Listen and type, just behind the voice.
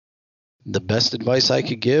The best advice I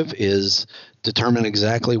could give is determine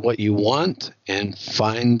exactly what you want and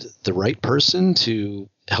find the right person to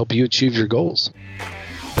help you achieve your goals.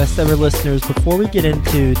 Best ever listeners, before we get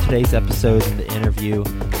into today's episode and the interview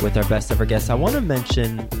with our best ever guest, I want to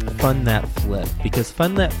mention Fund That Flip, because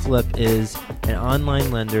Fund That Flip is an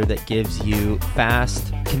online lender that gives you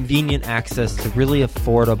fast, convenient access to really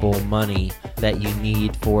affordable money that you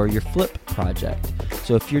need for your flip project.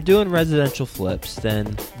 So if you're doing residential flips,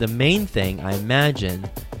 then the main thing I imagine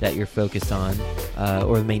that you're focused on,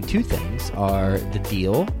 or the main two things, are the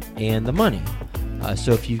deal and the money.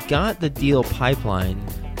 So if you've got the deal pipeline,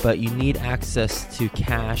 but you need access to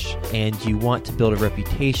cash and you want to build a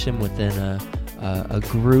reputation within a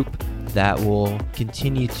group that will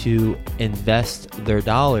continue to invest their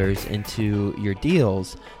dollars into your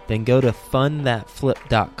deals, then go to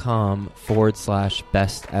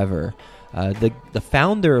fundthatflip.com/best ever. The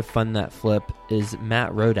founder of Fund That Flip is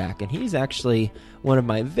Matt Rodak, and he's actually one of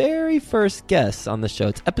my very first guests on the show.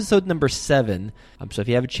 It's episode number 7. So if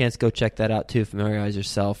you have a chance, go check that out too. Familiarize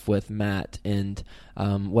yourself with Matt and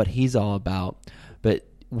what he's all about. But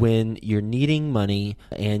when you're needing money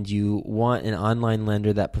and you want an online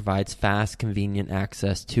lender that provides fast, convenient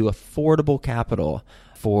access to affordable capital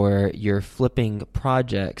for your flipping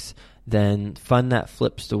projects, then Fund That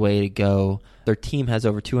Flip's the way to go. Their team has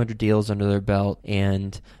over 200 deals under their belt,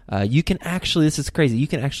 and you can actually, this is crazy, you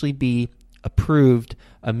can actually be approved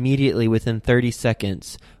immediately within 30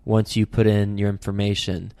 seconds once you put in your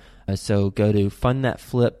information. So go to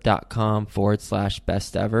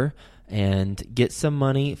fundthatflip.com/best ever and get some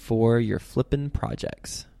money for your flipping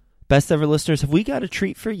projects. Best ever listeners, have we got a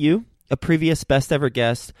treat for you? A previous best ever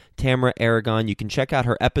guest, Tamara Aragon, you can check out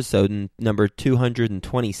her episode number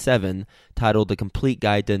 227 titled The Complete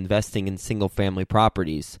Guide to Investing in Single Family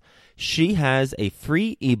Properties. She has a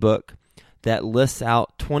free ebook that lists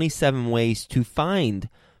out 27 ways to find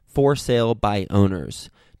for sale by owners.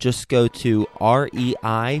 Just go to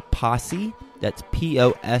REIPosse, that's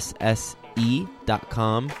POSSE.com,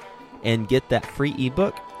 and get that free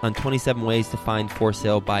ebook on 27 ways to find for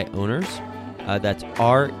sale by owners. That's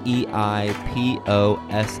REIPosse.com.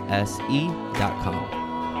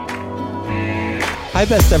 Hi,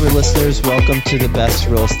 best ever listeners. Welcome to the Best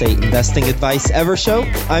Real Estate Investing Advice Ever show.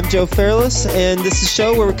 I'm Joe Fairless, and this is a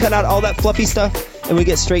show where we cut out all that fluffy stuff and we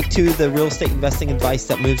get straight to the real estate investing advice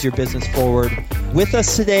that moves your business forward. With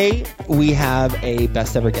us today, we have a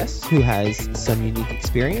best ever guest who has some unique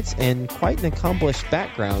experience and quite an accomplished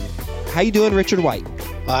background. How you doing, Richard White?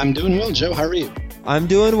 I'm doing well, Joe. How are you? I'm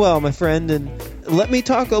doing well, my friend, and let me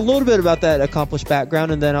talk a little bit about that accomplished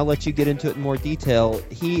background, and then I'll let you get into it in more detail.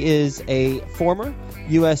 He is a former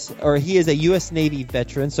U.S. Navy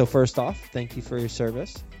veteran, so first off, thank you for your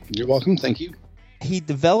service. You're welcome. Thank you. He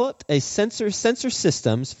developed a sensor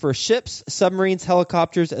systems for ships, submarines,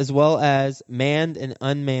 helicopters, as well as manned and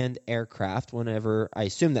unmanned aircraft, whenever I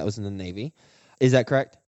assume that was in the Navy. Is that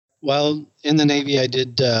correct? Well, in the Navy, I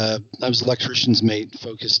was electrician's mate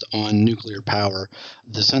focused on nuclear power.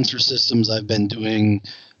 The sensor systems I've been doing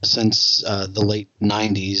since the late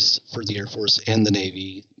 90s for the Air Force and the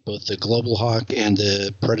Navy, both the Global Hawk and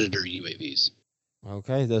the Predator UAVs.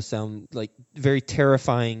 Okay, those sound like very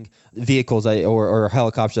terrifying vehicles or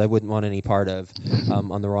helicopters I wouldn't want any part of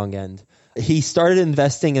on the wrong end. He started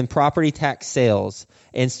investing in property tax sales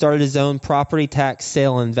and started his own property tax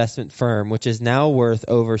sale investment firm, which is now worth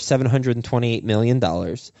over $728 million.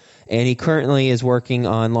 And he currently is working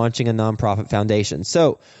on launching a nonprofit foundation.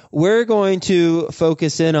 So we're going to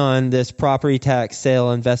focus in on this property tax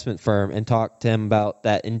sale investment firm and talk to him about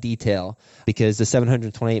that in detail, because the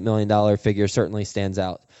 $728 million figure certainly stands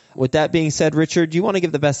out. With that being said, Richard, do you want to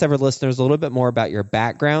give the best ever listeners a little bit more about your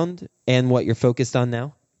background and what you're focused on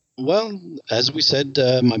now? Well, as we said,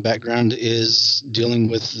 my background is dealing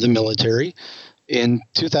with the military. In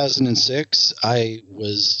 2006, I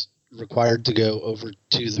was required to go over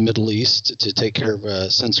to the Middle East to take care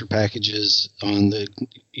of sensor packages on the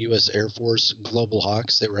U.S. Air Force Global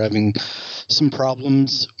Hawks. They were having some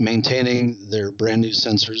problems maintaining their brand new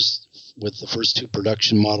sensors with the first 2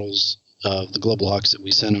 production models of the Global Hawks that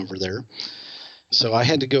we sent over there. So I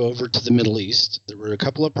had to go over to the Middle East. There were a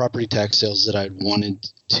couple of property tax sales that I'd wanted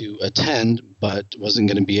to attend, but wasn't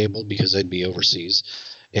going to be able because I'd be overseas.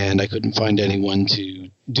 And I couldn't find anyone to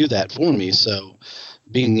do that for me. So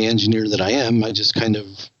being the engineer that I am, I just kind of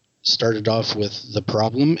started off with the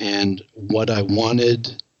problem and what I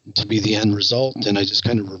wanted to be the end result. And I just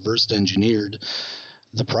kind of reversed engineered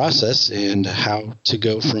the process and how to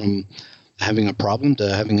go from having a problem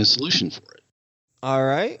to having a solution for it. All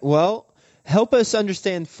right. Well, help us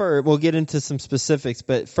understand first. We'll get into some specifics,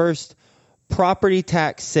 but first, property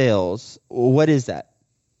tax sales, what is that?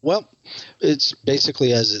 Well, it's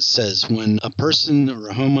basically as it says, when a person or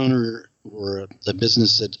a homeowner or a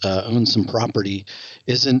business that owns some property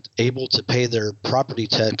isn't able to pay their property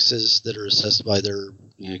taxes that are assessed by their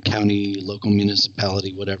county, local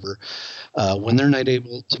municipality, whatever, when they're not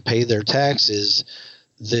able to pay their taxes,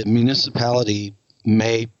 the municipality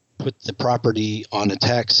may put the property on a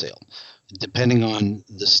tax sale. Depending on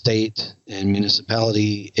the state and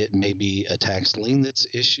municipality, it may be a tax lien that's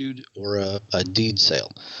issued or a deed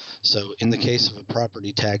sale. So in the case of a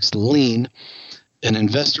property tax lien, an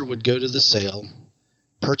investor would go to the sale,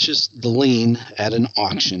 purchase the lien at an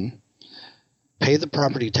auction, pay the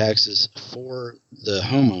property taxes for the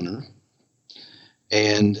homeowner,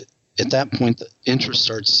 and at that point, the interest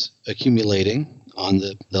starts accumulating on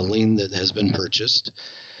the lien that has been purchased.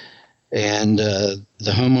 And the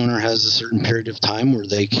homeowner has a certain period of time where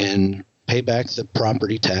they can pay back the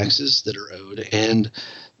property taxes that are owed and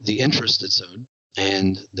the interest that's owed,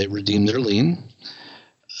 and they redeem their lien.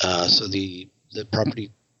 So the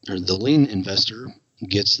property or the lien investor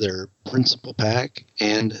gets their principal back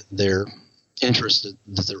and their interest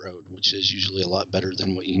that they're owed, which is usually a lot better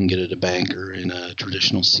than what you can get at a bank or in a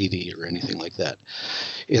traditional CD or anything like that.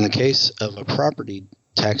 In the case of a property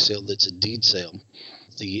tax sale that's a deed sale,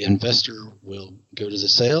 the investor will go to the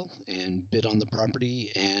sale and bid on the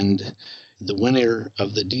property, and the winner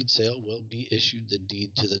of the deed sale will be issued the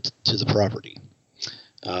deed to the property.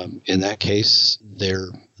 In that case, they're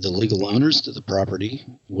the legal owners to the property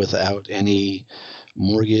without any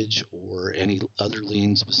mortgage or any other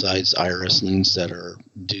liens besides IRS liens that are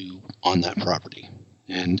due on that property.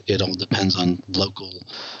 And it all depends on local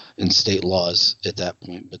and state laws at that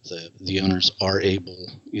point, but the owners are able,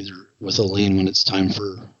 either with a lien when it's time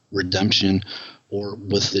for redemption or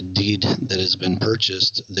with the deed that has been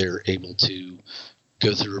purchased, they're able to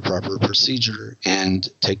go through a proper procedure and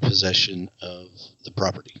take possession of the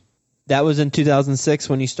property. That was in 2006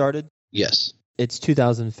 when you started? Yes. It's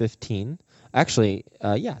 2015. Actually,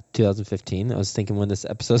 2015. I was thinking when this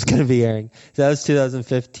episode is going to be airing. So that was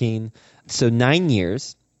 2015. So 9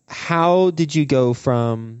 years. How did you go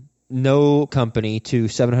from no company to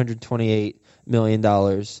 $728 million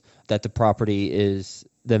that the property is,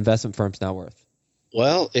 the investment firm's now worth?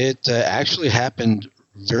 Well, it actually happened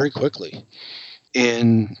very quickly.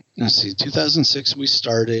 In 2006 we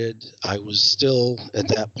started. I was still at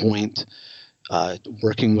that point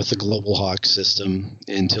working with the Global Hawk system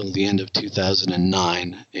until the end of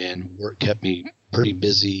 2009, and work kept me pretty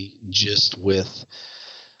busy just with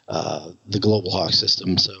the Global Hawk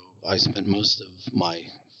system. So I spent most of my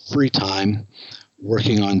free time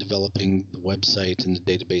working on developing the website and the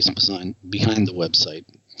database behind the website.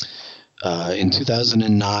 In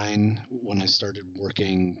 2009, when I started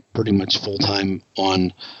working pretty much full-time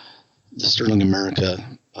on the Sterling America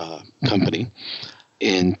company,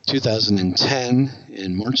 in 2010,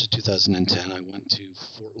 in March of 2010, I went to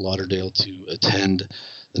Fort Lauderdale to attend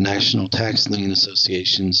the National Tax Lien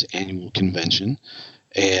Association's annual convention.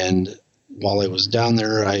 And while I was down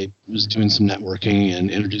there, I was doing some networking and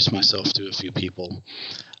introduced myself to a few people.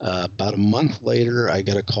 About a month later, I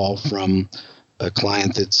got a call from a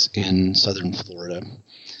client that's in southern Florida.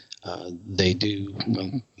 They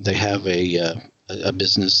have a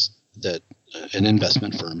business that an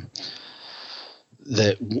investment firm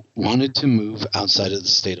that wanted to move outside of the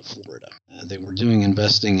state of Florida. They were doing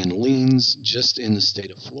investing in liens just in the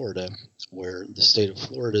state of Florida, where the state of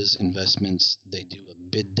Florida's investments, they do a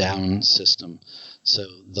bid down system. So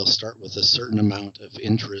they'll start with a certain amount of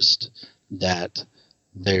interest that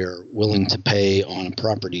they're willing to pay on a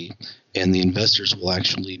property, and the investors will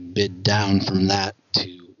actually bid down from that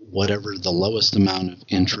to whatever the lowest amount of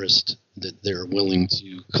interest that they're willing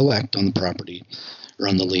to collect on the property or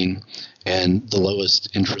on the lien, and the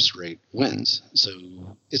lowest interest rate wins. So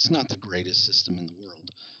it's not the greatest system in the world.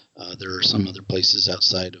 There are some other places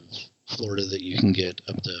outside of Florida that you can get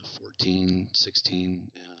up to 14,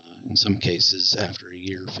 16, in some cases after a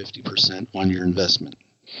year, 50% on your investment.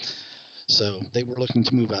 So they were looking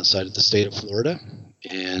to move outside of the state of Florida,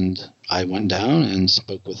 and I went down and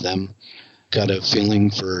spoke with them, got a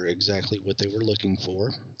feeling for exactly what they were looking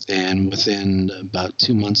for, and within about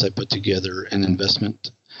 2 months I put together an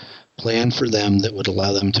investment plan for them that would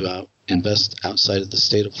allow them to invest outside of the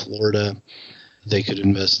state of Florida. They could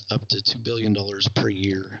invest up to $2 billion per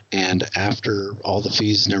year, and after all the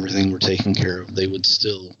fees and everything were taken care of, they would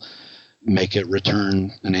still make a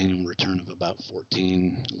return, an annual return of about a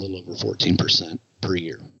little over 14% per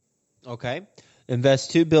year. Okay.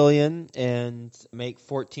 Invest $2 billion and make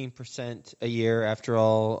 14% a year after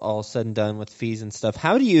all said and done with fees and stuff.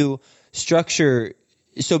 How do you structure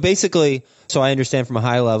So basically, so I understand from a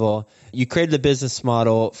high level, you created the business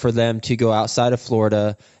model for them to go outside of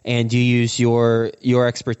Florida, and you use your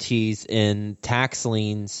expertise in tax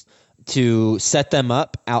liens to set them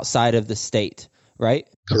up outside of the state, right?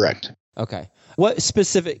 Correct. Okay. What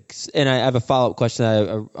specifics, and I have a follow-up question that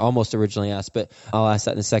I almost originally asked, but I'll ask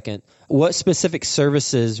that in a second. What specific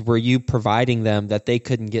services were you providing them that they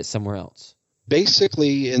couldn't get somewhere else?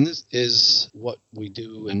 Basically, and this is what we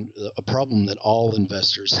do, and a problem that all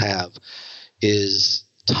investors have is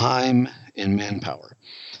time and manpower.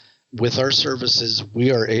 With our services,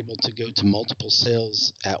 we are able to go to multiple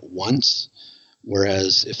sales at once,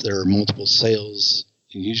 whereas if there are multiple sales,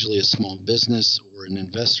 usually a small business or an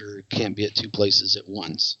investor can't be at two places at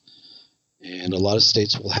once. And a lot of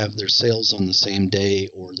states will have their sales on the same day,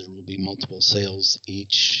 or there will be multiple sales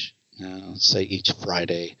each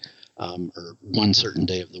Friday or one certain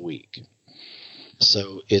day of the week.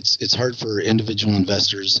 So it's hard for individual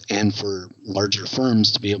investors and for larger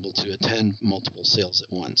firms to be able to attend multiple sales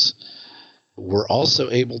at once. We're also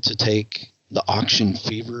able to take the auction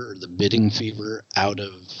fever or the bidding fever out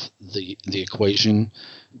of the equation.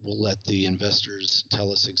 We'll let the investors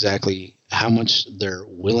tell us exactly how much they're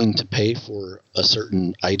willing to pay for a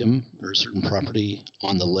certain item or a certain property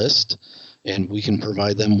on the list, and we can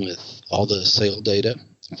provide them with all the sale data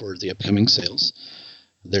for the upcoming sales.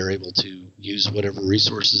 They're able to use whatever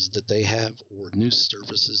resources that they have or new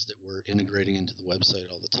services that we're integrating into the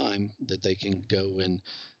website all the time, that they can go and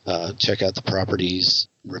check out the properties,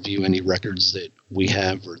 review any records that we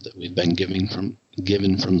have or that we've been given from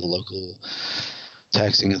the local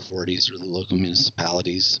taxing authorities or the local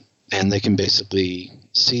municipalities. And they can basically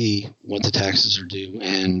see what the taxes are due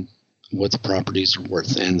and what the properties are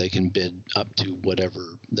worth, and they can bid up to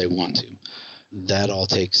whatever they want to. That all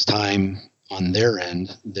takes time on their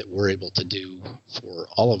end that we're able to do for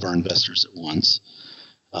all of our investors at once.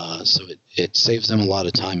 So it saves them a lot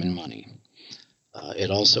of time and money. It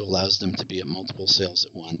also allows them to be at multiple sales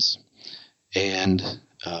at once. And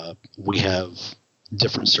we have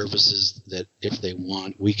different services that if they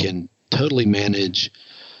want, we can totally manage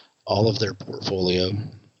all of their portfolio.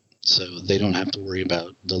 So they don't have to worry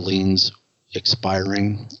about the liens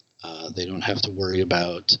expiring. They don't have to worry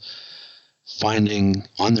about finding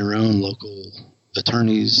on their own local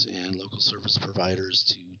attorneys and local service providers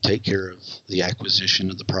to take care of the acquisition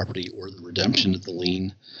of the property or the redemption of the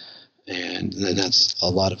lien. And that's a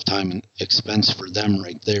lot of time and expense for them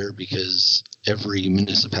right there, because every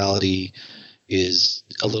municipality is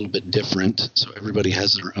a little bit different. So everybody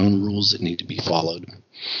has their own rules that need to be followed.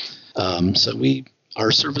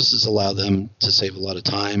 Our services allow them to save a lot of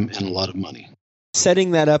time and a lot of money.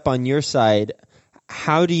 Setting that up on your side,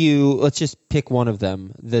 how do you, let's just pick one of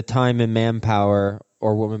them, the time and manpower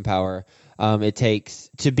or womanpower it takes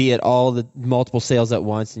to be at all the multiple sales at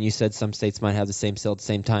once, and you said some states might have the same sale at the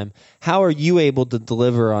same time. How are you able to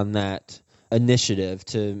deliver on that initiative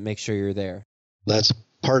to make sure you're there? That's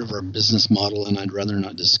part of our business model, and I'd rather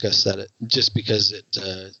not discuss that just because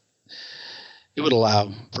it would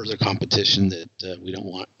allow further competition that we don't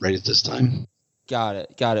want right at this time. Got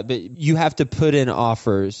it. But you have to put in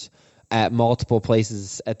offers at multiple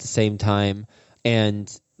places at the same time,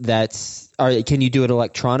 and can you do it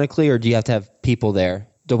electronically, or do you have to have people there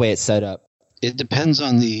the way it's set up? It depends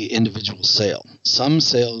on the individual sale. Some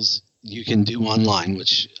sales you can do online,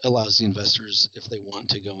 which allows the investors, if they want,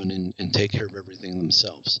 to go in and take care of everything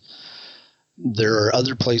themselves. There are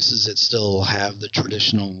other places that still have the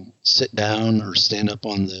traditional sit down or stand up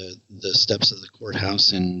on the steps of the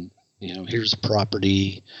courthouse and, here's a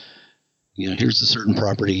property, here's a certain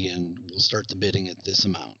property, and we'll start the bidding at this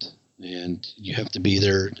amount. And you have to be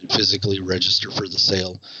there, physically register for the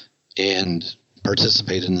sale, and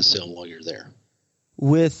participate in the sale while you're there.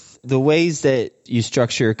 With the ways that you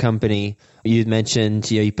structure your company, you mentioned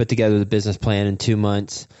you put together the business plan in 2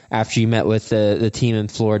 months after you met with the team in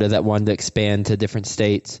Florida that wanted to expand to different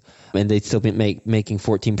states, and they'd still be making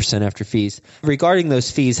 14% after fees. Regarding those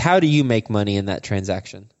fees, how do you make money in that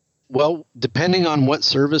transaction? Well, depending on what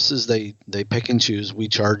services they pick and choose, we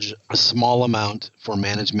charge a small amount for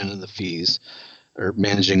management of the fees or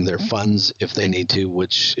managing their funds if they need to,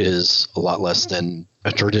 which is a lot less than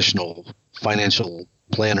a traditional financial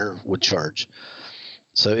planner would charge.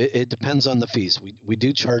 So it depends on the fees. We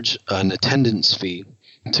do charge an attendance fee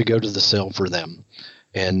to go to the sale for them,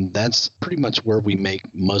 and that's pretty much where we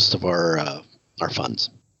make most of our funds.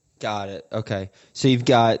 Got it. Okay. So you've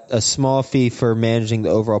got a small fee for managing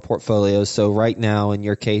the overall portfolio. So right now, in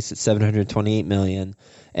your case, it's $728 million.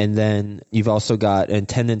 And then you've also got an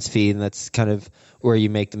attendance fee, and that's kind of where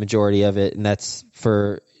you make the majority of it. And that's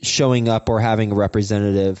for showing up or having a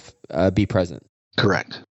representative be present.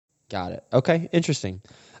 Correct. Got it. Okay, interesting.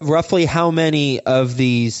 Roughly how many of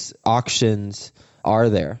these auctions are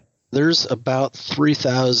there? There's about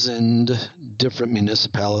 3,000 different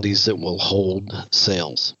municipalities that will hold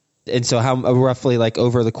sales. And so how roughly, like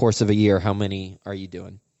over the course of a year, how many are you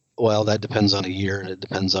doing? Well, that depends on a year, and it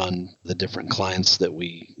depends on the different clients that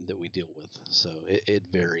we deal with. So it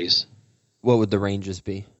varies. What would the ranges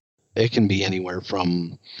be? It can be anywhere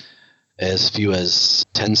from as few as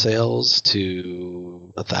 10 sales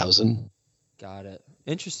to 1,000. Got it.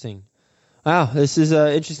 Interesting. Wow, this is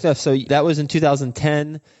interesting stuff. So that was in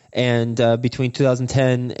 2010, and between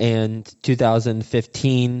 2010 and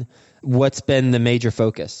 2015, what's been the major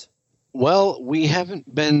focus? Well, we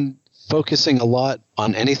haven't been focusing a lot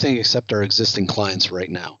on anything except our existing clients right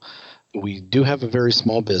now. We do have a very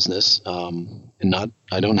small business, and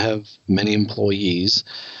I don't have many employees,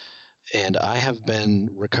 and I have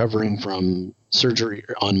been recovering from surgery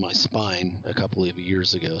on my spine a couple of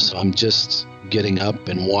years ago. So I'm just getting up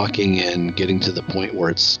and walking and getting to the point where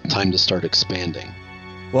it's time to start expanding.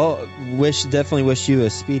 Well, definitely wish you a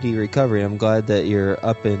speedy recovery. I'm glad that you're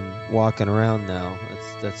up and walking around now.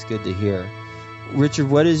 That's good to hear. Richard,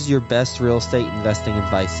 what is your best real estate investing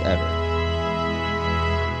advice ever?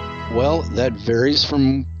 Well, that varies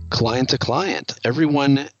from client to client.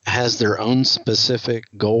 Everyone has their own specific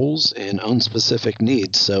goals and own specific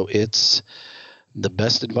needs. So it's the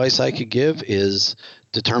best advice I could give is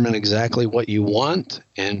determine exactly what you want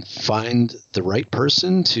and find the right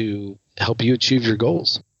person to help you achieve your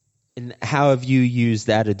goals. And how have you used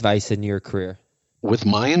that advice in your career? With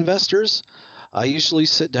my investors, I usually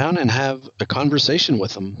sit down and have a conversation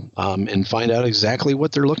with them and find out exactly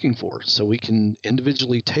what they're looking for, so we can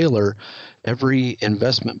individually tailor every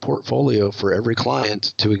investment portfolio for every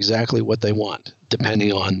client to exactly what they want,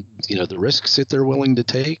 depending on the risks that they're willing to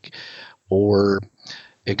take, or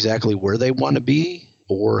exactly where they want to be,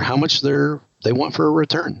 or how much they want for a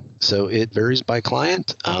return. So it varies by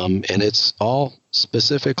client, and it's all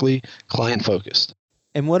specifically client focused.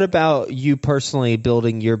 And what about you personally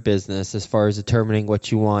building your business as far as determining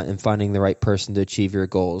what you want and finding the right person to achieve your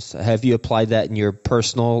goals? Have you applied that in your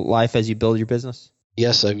personal life as you build your business?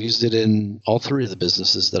 Yes, I've used it in all three of the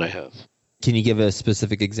businesses that I have. Can you give a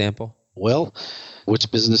specific example? Well,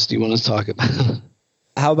 which business do you want to talk about?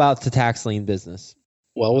 How about the tax lien business?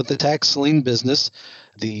 Well, with the tax lien business,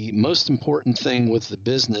 the most important thing with the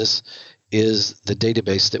business is the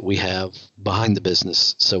database that we have behind the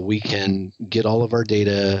business, so we can get all of our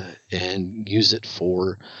data and use it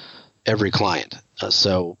for every client.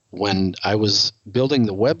 So when I was building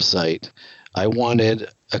the website, I wanted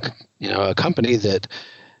a company that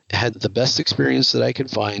had the best experience that I could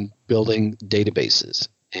find building databases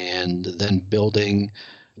and then building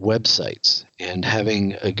websites and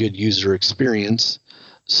having a good user experience.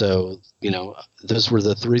 So, those were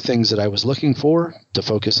the three things that I was looking for to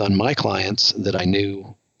focus on my clients that I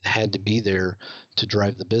knew had to be there to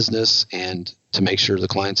drive the business and to make sure the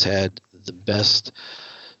clients had the best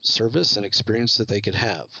service and experience that they could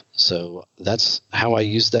have. So that's how I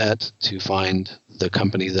used that to find the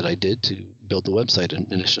company that I did to build the website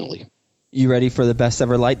initially. You ready for the best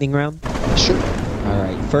ever lightning round? Sure. All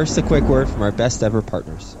right. First, a quick word from our best ever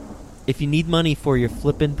partners. If you need money for your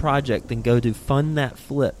flipping project, then go to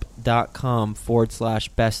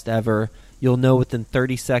fundthatflip.com/best ever. You'll know within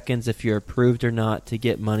 30 seconds if you're approved or not to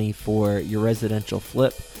get money for your residential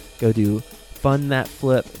flip. Go to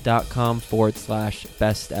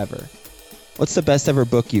fundthatflip.com/best ever. What's the best ever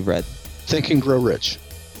book you've read? Think and Grow Rich.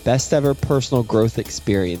 Best ever personal growth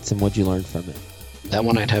experience, and what'd you learn from it? That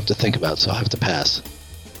one I'd have to think about, so I'll have to pass.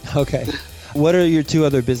 Okay. What are your two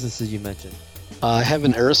other businesses you mentioned? I have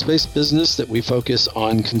an aerospace business that we focus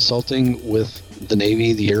on consulting with the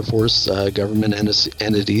Navy, the Air Force, government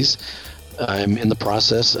entities. I'm in the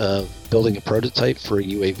process of building a prototype for a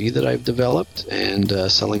UAV that I've developed and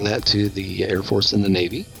selling that to the Air Force and the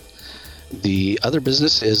Navy. The other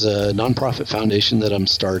business is a nonprofit foundation that I'm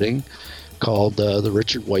starting called the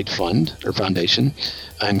Richard White Fund or Foundation.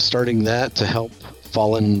 I'm starting that to help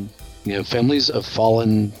families of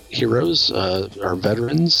fallen heroes, our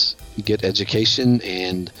veterans, get education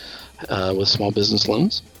and with small business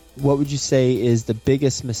loans. What would you say is the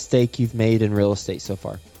biggest mistake you've made in real estate so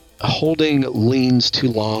far? Holding liens too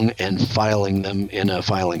long and filing them in a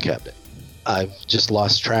filing cabinet. I've just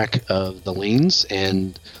lost track of the liens,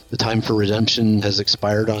 and the time for redemption has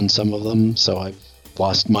expired on some of them, so I've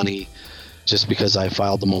lost money just because I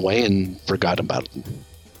filed them away and forgot about them.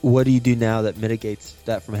 What do you do now that mitigates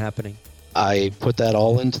that from happening? I put that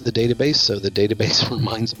all into the database, so the database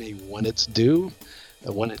reminds me when it's due,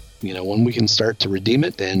 when we can start to redeem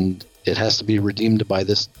it, and it has to be redeemed by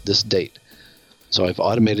this date. So I've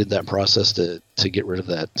automated that process to get rid of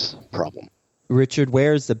that problem. Richard,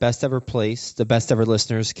 where is the best ever place the best ever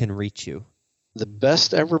listeners can reach you? The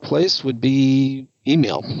best ever place would be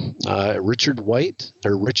email. Richard White,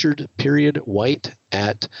 or Richard.White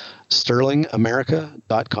at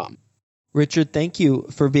sterlingamerica.com. Richard, thank you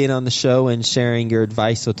for being on the show and sharing your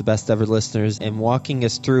advice with the best ever listeners and walking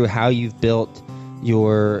us through how you've built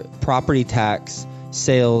your property tax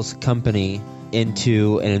sales company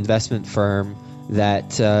into an investment firm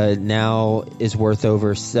that now is worth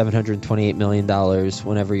over $728 million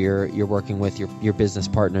whenever you're working with your business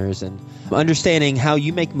partners, and understanding how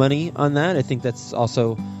you make money on that. I think that's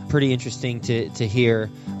also pretty interesting to hear,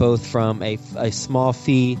 both from a small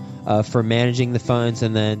fee for managing the funds,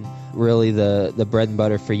 and then really the bread and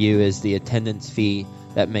butter for you is the attendance fee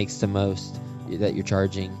that makes the most that you're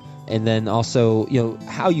charging. And then also,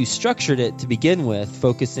 how you structured it to begin with,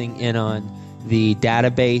 focusing in on the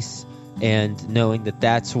database and knowing that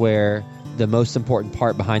that's where the most important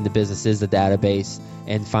part behind the business is, the database,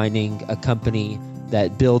 and finding a company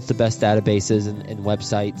that builds the best databases and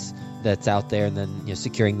websites that's out there, and then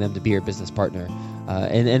securing them to be your business partner.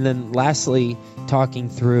 And then lastly, talking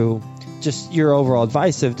through just your overall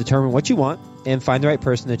advice of determine what you want and find the right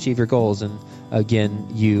person to achieve your goals. And again,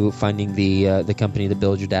 you finding the company that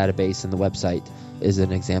builds your database and the website is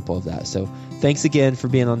an example of that. So thanks again for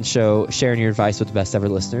being on the show, sharing your advice with the best ever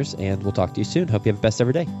listeners, and we'll talk to you soon. Hope you have the best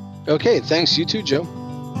ever day. Okay, thanks. You too, Joe.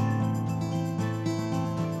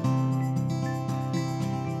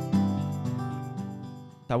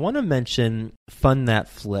 I want to mention Fund That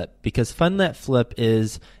Flip, because Fund That Flip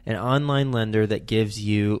is an online lender that gives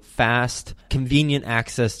you fast, convenient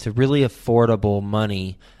access to really affordable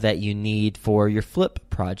money that you need for your flip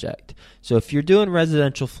project. So if you're doing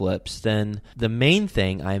residential flips, then the main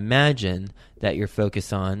thing I imagine that you're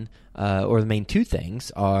focused on, or the main two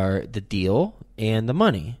things, are the deal and the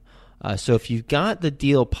money. So if you've got the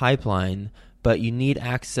deal pipeline, but you need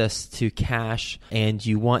access to cash and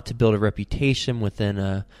you want to build a reputation within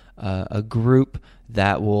a group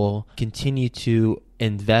that will continue to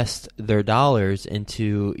invest their dollars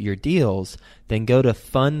into your deals, then go to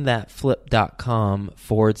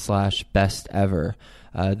fundthatflip.com/best ever.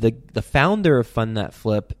 The founder of Fund That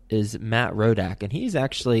Flip is Matt Rodak, and he's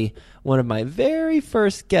actually one of my very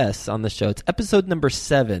first guests on the show. It's episode number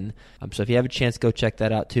 7. So if you have a chance, go check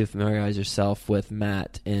that out too. Familiarize yourself with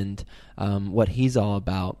Matt and what he's all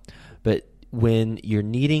about. But when you're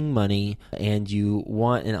needing money and you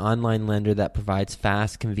want an online lender that provides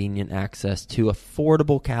fast, convenient access to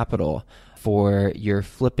affordable capital for your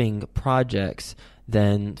flipping projects,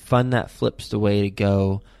 then Fund That Flip's the way to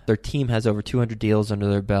go. Their team has over 200 deals under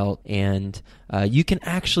their belt, and you can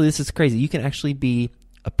actually, this is crazy, you can actually be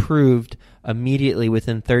approved immediately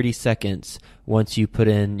within 30 seconds once you put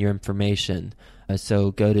in your information.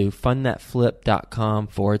 So go to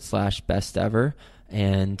fundthatflip.com/best ever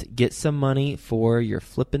and get some money for your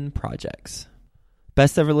flipping projects.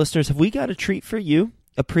 Best ever listeners, have we got a treat for you?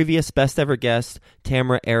 A previous best ever guest,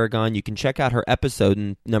 Tamara Aragon. You can check out her episode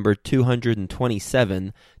in number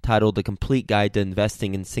 227, titled The Complete Guide to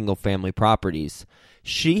Investing in Single Family Properties.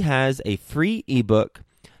 She has a free ebook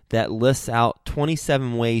that lists out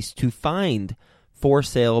 27 ways to find for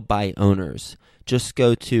sale by owners. Just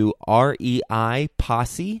go to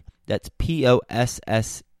REIPosse, that's POSSE.com,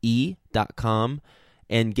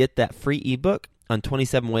 and get that free ebook on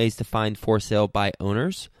 27 ways to find for sale by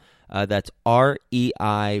owners. That's REIPOSSE.com.